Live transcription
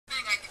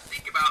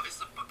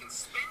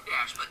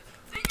dash, but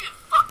they can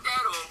fuck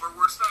that over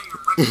where it's not even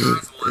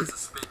recognizable as a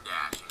spin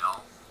dash, you know?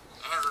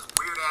 It has this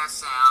weird ass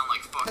sound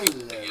like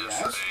fucking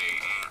yesterday,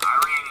 and I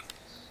ran it.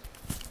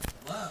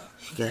 Whoa,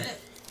 he did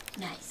it.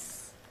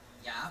 Nice.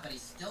 Yeah, but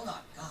he's still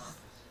not goth.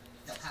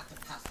 He'll have to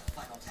pass the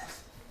final test.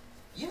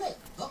 You may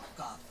look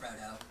goth,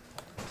 Frodo.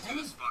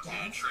 This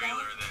fucking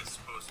trailer that's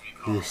supposed to be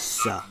called You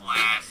suck. the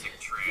classic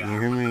trailer. You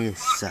hear me? You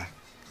suck.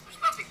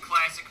 There's nothing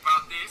classic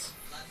about this.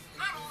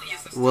 Not only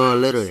is this Well, a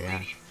little, sweet, yeah.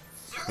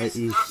 there But is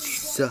you nothing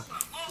suck.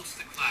 close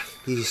to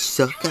classic. You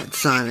suck at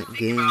Sonic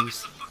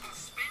games.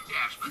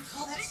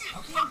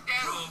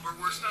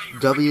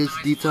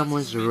 WSD Tom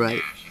was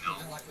right.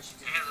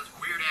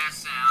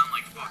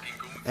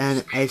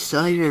 And I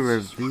saw your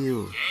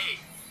review.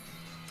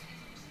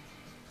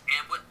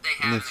 And what they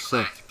have in the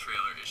classic trailer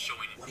is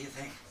showing What do you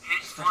think?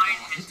 flying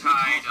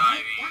hentai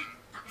diving,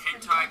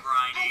 hentai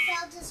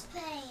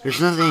grinding.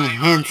 There's nothing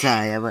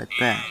hentai about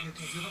that.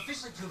 You've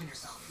officially proven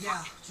yourself.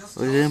 Yeah, just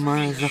Was it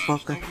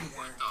motherfucker?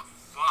 What the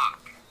fuck?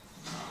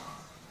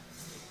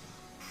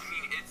 I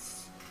mean,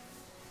 it's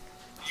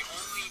the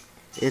only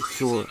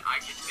reason I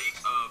can think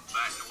of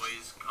that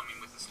noise coming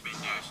with the spin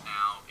dash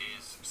now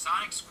is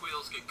Sonic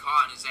squeals get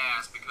caught in his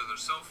ass because they're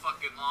so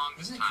fucking long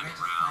this time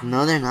around.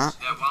 No, they're not.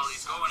 That while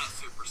he's going at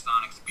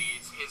supersonic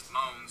speeds, his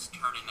moans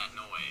turn in that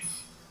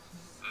noise.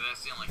 So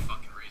that's the only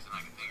fucking reason I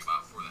can think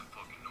about for that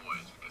fucking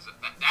noise, because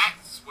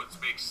that's what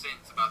makes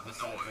sense about the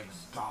noise.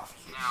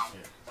 Now,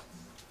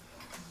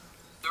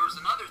 there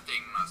was another thing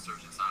when I was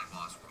searching Sonic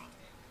Lost World.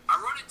 I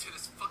run into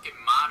this fucking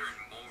modern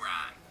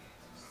moron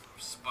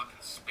from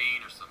fucking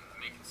Spain or something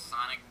making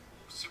Sonic,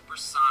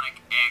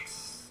 Supersonic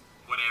X,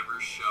 whatever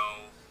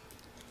show,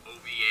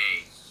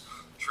 OVA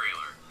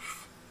trailer.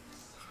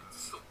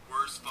 This is the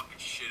worst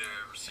fucking shit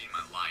I've ever seen in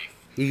my life.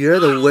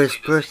 You're the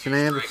worst person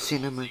I ever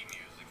seen in my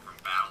life. From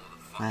Battle of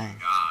the fucking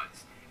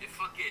Gods. It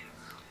fucking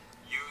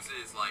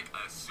uses like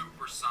a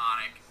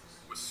supersonic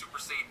with Super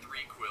Saiyan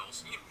 3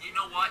 quills. You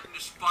know what? And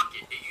just fuck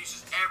it. It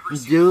uses every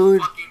single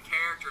fucking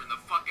character in the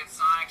fucking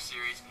Sonic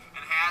series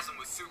and has them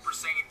with Super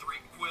Saiyan 3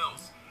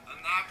 quills. And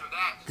after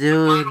that, the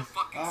final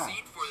fucking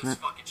scene for this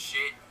fucking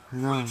shit, for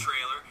the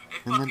trailer,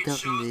 it fucking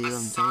shows a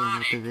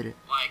Sonic,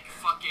 like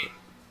fucking,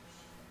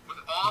 with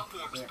all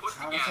forms put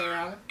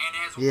together, and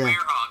has a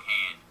werehog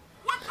hand.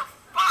 What the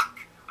fuck?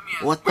 I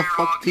mean, what the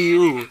fuck to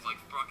you? It has like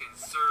fucking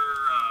Sir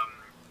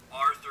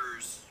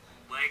Arthur's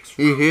legs.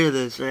 You hear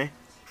this, right?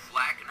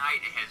 Black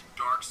Knight. It has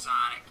Dark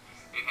Sonic.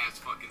 It has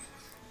fucking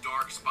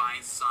Dark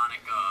Spine Sonic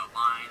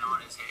line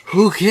on his head.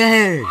 Who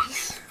cares?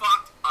 It's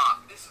fucked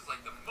up. This is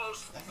like the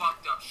most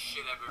fucked up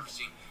shit I've ever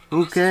seen.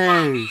 Who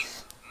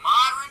cares?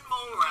 Modern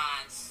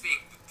morons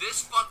think that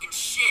this fucking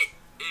shit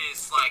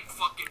is like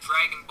fucking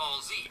Dragon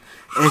Ball Z.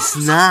 It's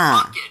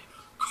not. Fucking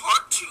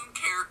cartoon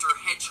character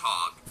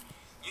hedgehog,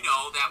 you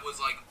know, that was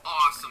like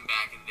awesome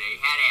back in the day,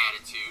 had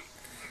attitude,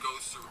 and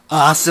goes through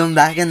awesome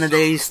back in the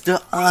day, still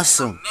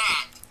awesome. From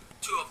that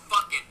to a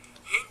fucking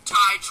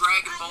hentai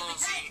Dragon Ball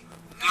Z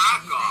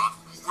knockoff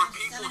where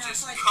people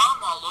just come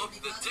all over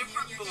the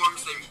different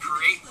forms they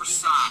create for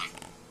Sonic.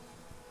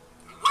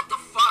 What the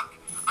fuck?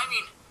 I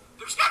mean,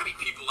 there's gotta be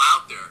people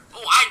out there.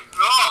 Oh, I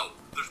know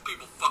there's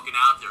people fucking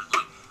out there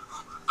like,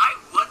 I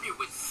wonder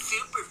what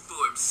super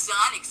form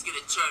Sonic's gonna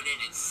turn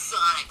in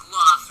Sonic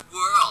Lost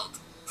World.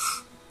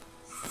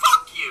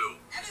 Fuck you.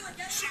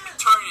 You shouldn't be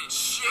turning in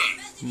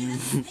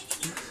shit.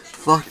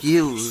 Fuck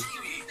you.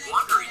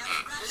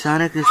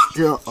 Sonic is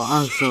still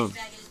awesome.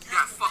 You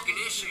got fucking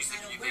issues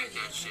if you think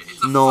that shit.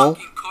 It's a No.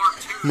 fucking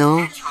cartoon No,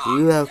 hedgehog.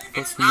 you have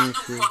It's fucking not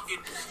issues. no fucking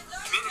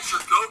miniature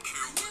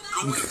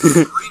Goku going through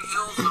the Green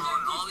Hill Zone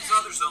and all these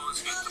other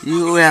zones.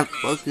 You have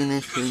fucking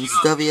issues.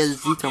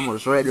 WSD Tom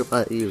was right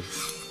about you.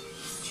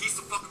 He's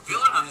the fucking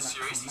villain of the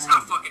series. He's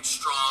not fucking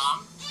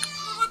strong.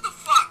 What the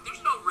fuck?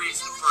 There's no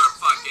reason for a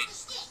fucking...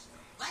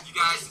 You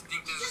guys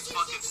think this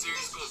fucking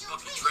series goes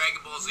fucking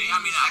Dragon Ball Z? I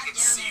mean, I can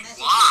see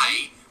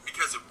why,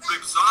 because it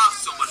rips off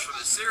so much from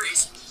the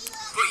series.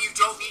 But you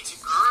don't need to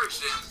encourage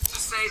them to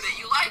say that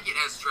you like it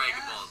as Dragon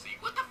Ball Z.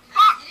 What the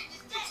fuck?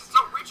 It's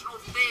the original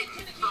thing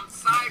from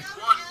Sonic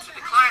 1 to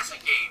the classic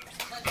games.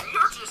 And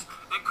you're just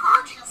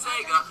encouraging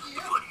Sega to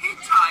put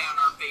hentai on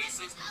our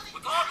faces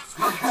with all this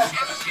fucking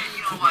shit,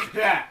 you know, like...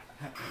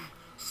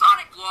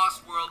 Sonic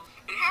Lost World,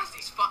 it has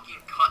these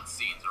fucking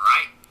cutscenes,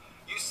 right?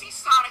 You see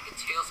Sonic and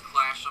Tails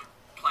clash on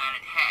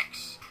planet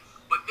Hex.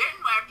 But then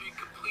after you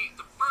complete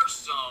the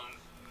first zone,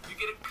 you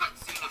get a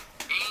cutscene of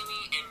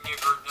Amy and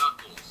Nigger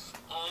Knuckles.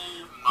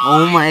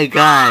 Oh my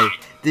god.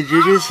 Did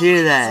you just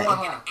hear that?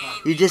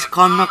 You just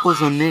called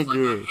Knuckles a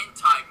nigger.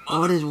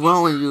 What is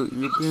wrong with you?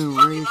 You're being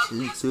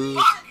racist, dude.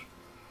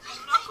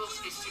 Knuckles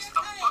is just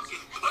a fucking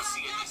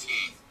pussy in this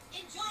game.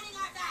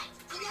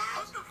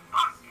 What the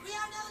fuck?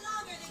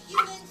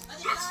 But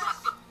that's not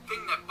the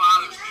thing that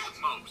bothers me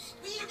the most.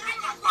 The thing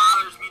that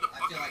bothers me the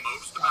fucking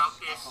most about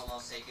this, how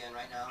the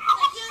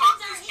fuck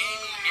does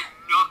Amy and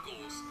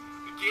Knuckles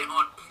get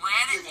on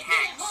planet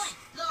Hex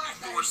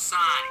before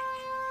Sonic?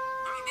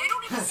 I mean, they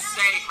don't even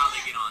say how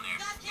they get on there.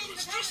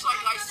 It's just like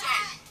I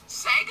said,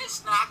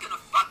 Sega's not gonna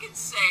fucking fucking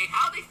say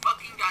how they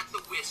fucking got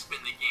the wisp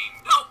in the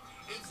game. Nope.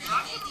 It's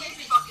not gonna make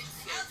fucking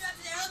sense.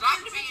 There's not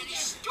gonna be any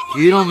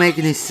story. You don't make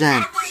any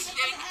sense.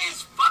 Everything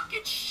is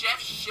fucking chef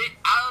shit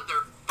out of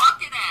their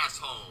fucking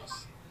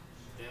assholes.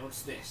 Yeah,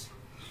 what's this?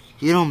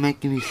 You don't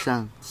make any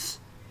sense.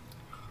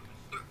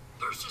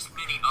 There's just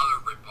many other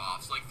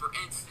ripoffs. Like, for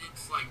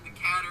instance, like the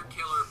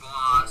Caterpillar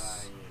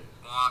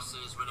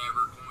bosses,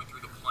 whatever, going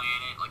through the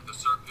planet, like the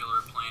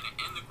circular planet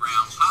in the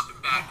ground, popping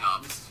back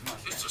up.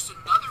 It's just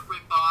another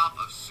ripoff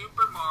of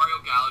Super Mario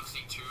Galaxy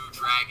 2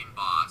 Dragon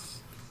Boss.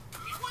 I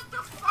mean, what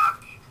the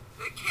fuck?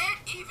 They can't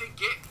even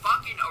get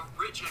fucking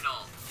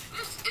original.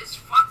 This is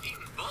fucking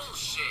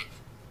bullshit.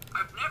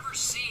 I've never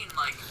seen,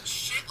 like,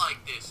 shit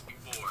like this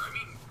before. I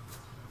mean,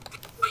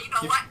 but you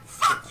know what?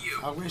 Fuck you.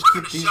 I'm going to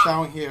keep these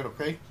down here,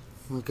 okay?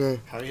 Okay.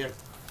 Hurry up.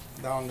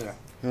 Down there.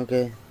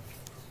 Okay.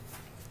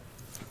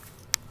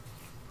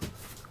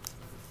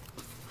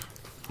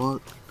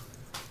 Fuck.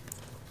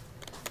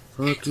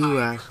 Fuck you,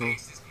 asshole. And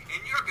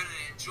you're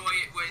gonna enjoy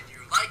it whether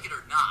you like it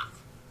or not.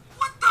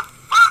 What the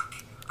fuck?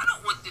 I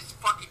don't want this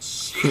fucking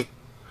shit.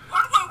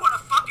 Why do I want a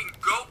fucking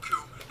Goku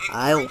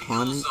in Green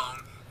Hill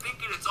Zone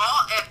thinking it's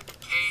all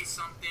FK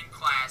something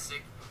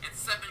classic and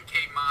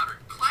 7K modern?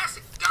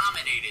 Classic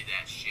dominated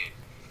that shit.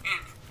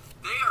 And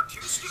they are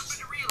too stupid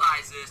to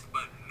realize this,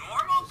 but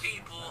normal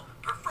people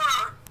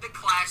prefer the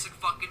classic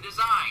fucking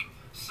design.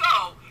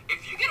 So,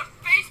 if you get a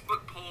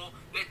Facebook poll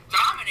that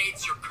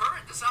dominates your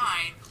current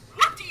design,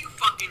 what do you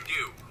fucking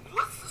do?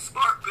 What's the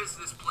smart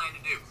business plan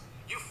to do?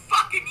 You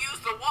fucking use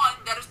the one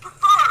that is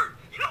preferred.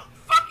 You don't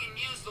fucking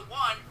use the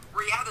one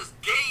where you have this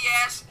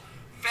gay-ass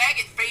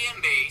faggot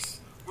fan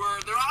base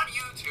where they're on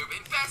YouTube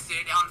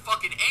infested on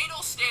fucking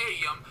Anal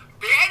Stadium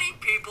banning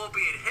people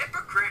being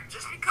hypocrite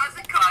just because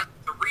they cut.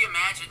 To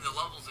reimagine the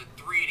levels in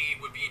 3D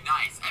would be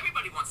nice.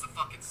 Everybody wants to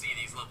fucking see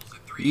these levels in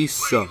 3D. You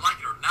whether suck. you like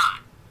it or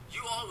not.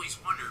 You always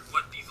wondered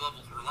what these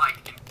levels were like.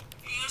 And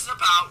he is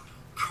about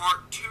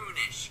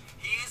cartoonish.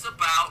 He is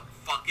about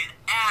fucking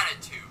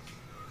attitude.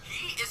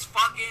 He is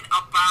fucking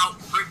about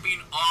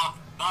ripping off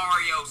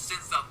Mario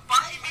since the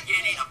fucking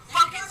beginning of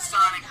fucking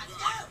Sonic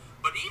 1.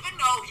 But even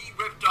though he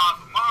ripped off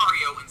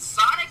Mario in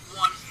Sonic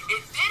 1,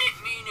 it didn't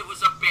mean it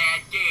was a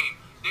bad game.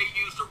 They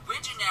used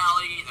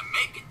originality to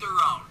make it their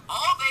own.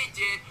 All they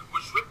did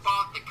was rip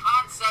off the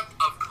concept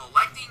of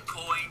collecting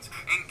coins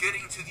and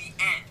getting to the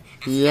end.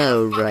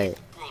 Yeah, right.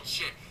 World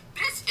shit.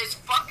 This is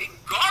fucking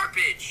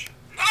garbage.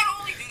 Not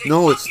only do they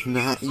No, it's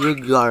not. You're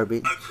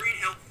garbage. a Green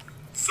Hill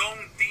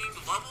Zone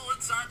themed level in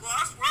Sonic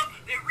Lost World,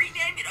 they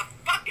renamed it a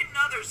fucking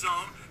another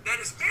zone that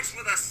is mixed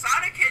with a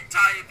Sonic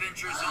Hentai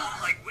Adventure zone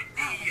like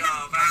Windy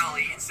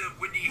Valley instead of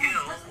Windy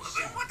Hill. I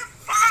mean, what the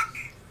fuck?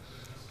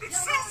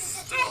 It's so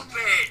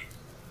stupid.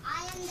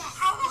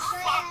 How the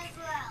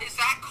fuck is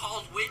that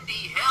called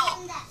Windy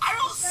Hill? I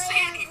don't see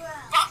any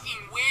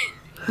fucking wind.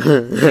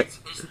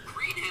 It's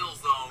Green Hill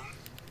Zone.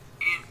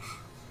 And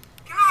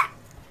God,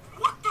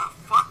 what the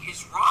fuck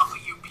is wrong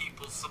with you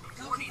people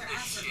supporting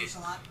this shit?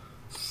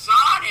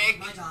 Sonic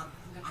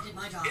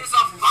is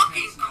a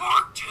fucking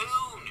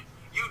cartoon.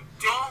 You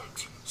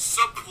don't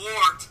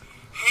support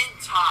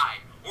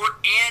hentai or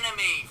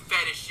anime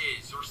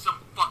fetishes or some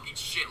fucking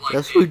shit like that.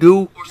 Yes, we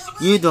do. Or some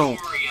You don't.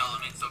 story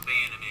elements of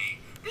anime.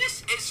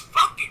 This is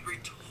fucking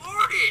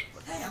retarded.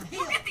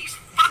 Look at these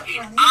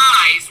fucking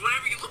eyes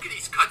whenever you look at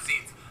these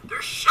cutscenes.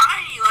 They're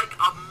shiny like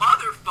a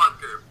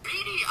motherfucker.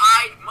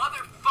 Beady-eyed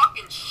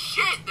motherfucking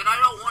shit that I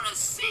don't want to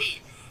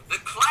see. The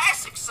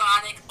classic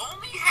Sonic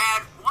only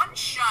had one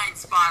shine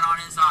spot on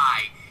his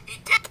eye. He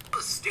did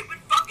the stupid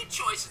fucking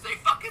choices they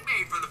fucking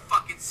made for the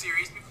fucking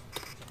series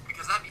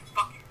because that'd be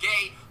fucking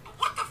gay. But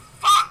what the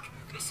fuck?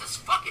 This is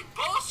fucking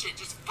bullshit.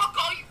 Just fuck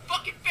all you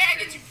fucking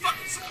faggots who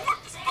fucking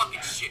support this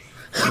fucking shit.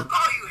 Fuck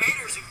all you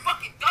haters who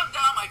fucking dumb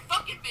down my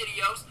fucking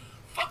videos.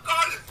 Fuck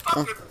all you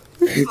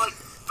fucking, like,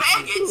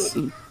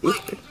 faggots.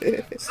 Like,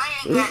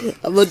 saying that...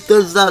 I'm gonna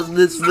stop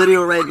this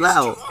video right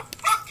now. Well,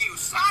 fuck you.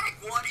 Sonic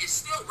 1 is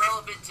still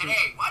relevant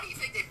today. Why do you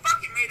think they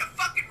fucking made a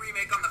fucking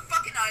remake on the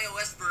fucking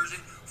iOS version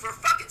for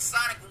fucking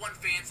Sonic 1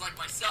 fans like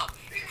myself?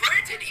 And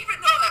granted, even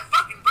though that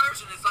fucking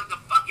version is like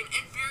the fucking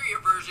inferior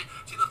version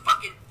to the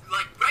fucking,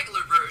 like,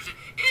 regular version,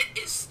 it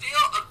is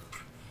still a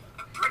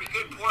pretty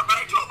good port, but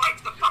I don't like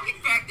the fucking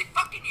fact they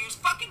fucking use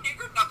fucking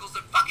nigger knuckles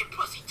and fucking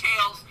pussy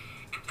tails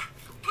and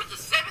put the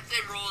 7th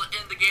emerald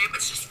in the game.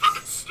 It's just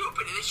fucking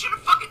stupid, and they shouldn't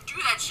fucking do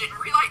that shit and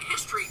rewrite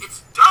history.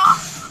 It's dumb.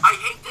 I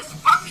hate this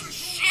fucking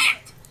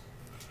shit.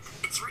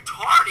 It's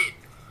retarded.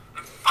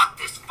 And fuck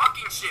this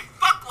fucking shit.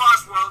 Fuck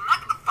Lost World. I'm not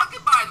gonna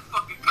fucking buy the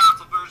fucking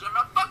console version. I'm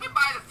not fucking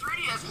buy the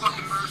 3DS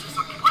fucking version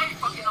so I can play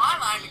fucking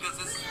online because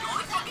this is the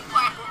only fucking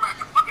platform where I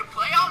can fucking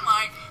play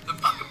online to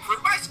fucking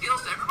prove my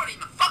skills to everybody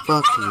in the fucking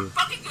world that I'm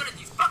fucking good at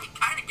these fucking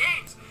kind of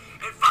games.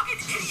 And fucking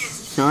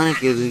idiots.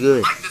 Sonic is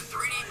good. Like the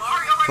 3D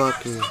Mario right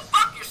Fuck now. you. Just go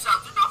fuck yourself.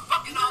 There's no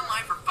fucking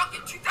online for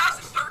fucking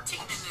 2013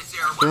 in this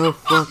era. What Go the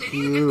fuck? fuck They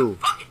need to get you.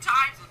 the fucking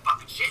times and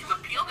fucking shit to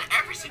appeal to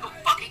every single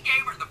fucking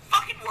gamer in the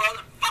fucking world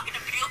and fucking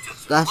appeal to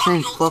Stop all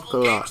saying the old fuck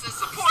school a lot. gamers that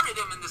supported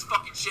them in this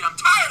fucking shit. I'm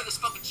tired of this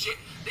fucking shit.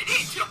 They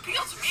need to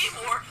appeal to me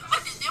more.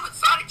 Like they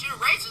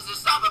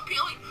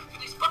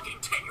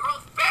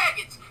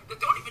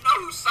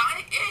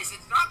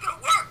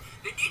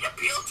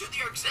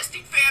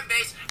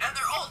base and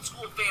their old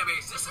school fan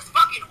base. This is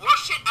fucking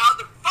horseshit out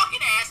of their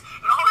fucking ass,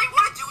 and all they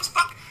want to do is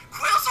fucking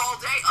quiz all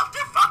day up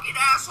their fucking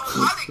asshole.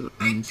 Why they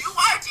make new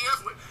ideas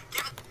with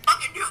giving the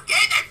fucking new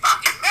game they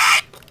fucking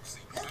made.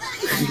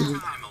 Every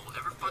time I will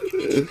ever fucking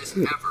mention this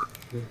ever,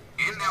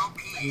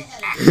 MLP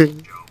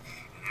action joke,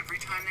 and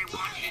every time they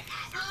watch it,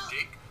 their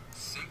dick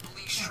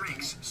simply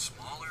shrinks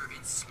smaller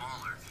and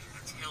smaller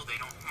until they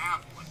don't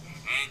have one,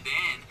 and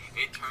then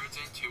it turns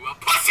into a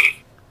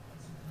pussy.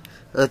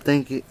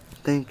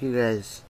 Thank you guys.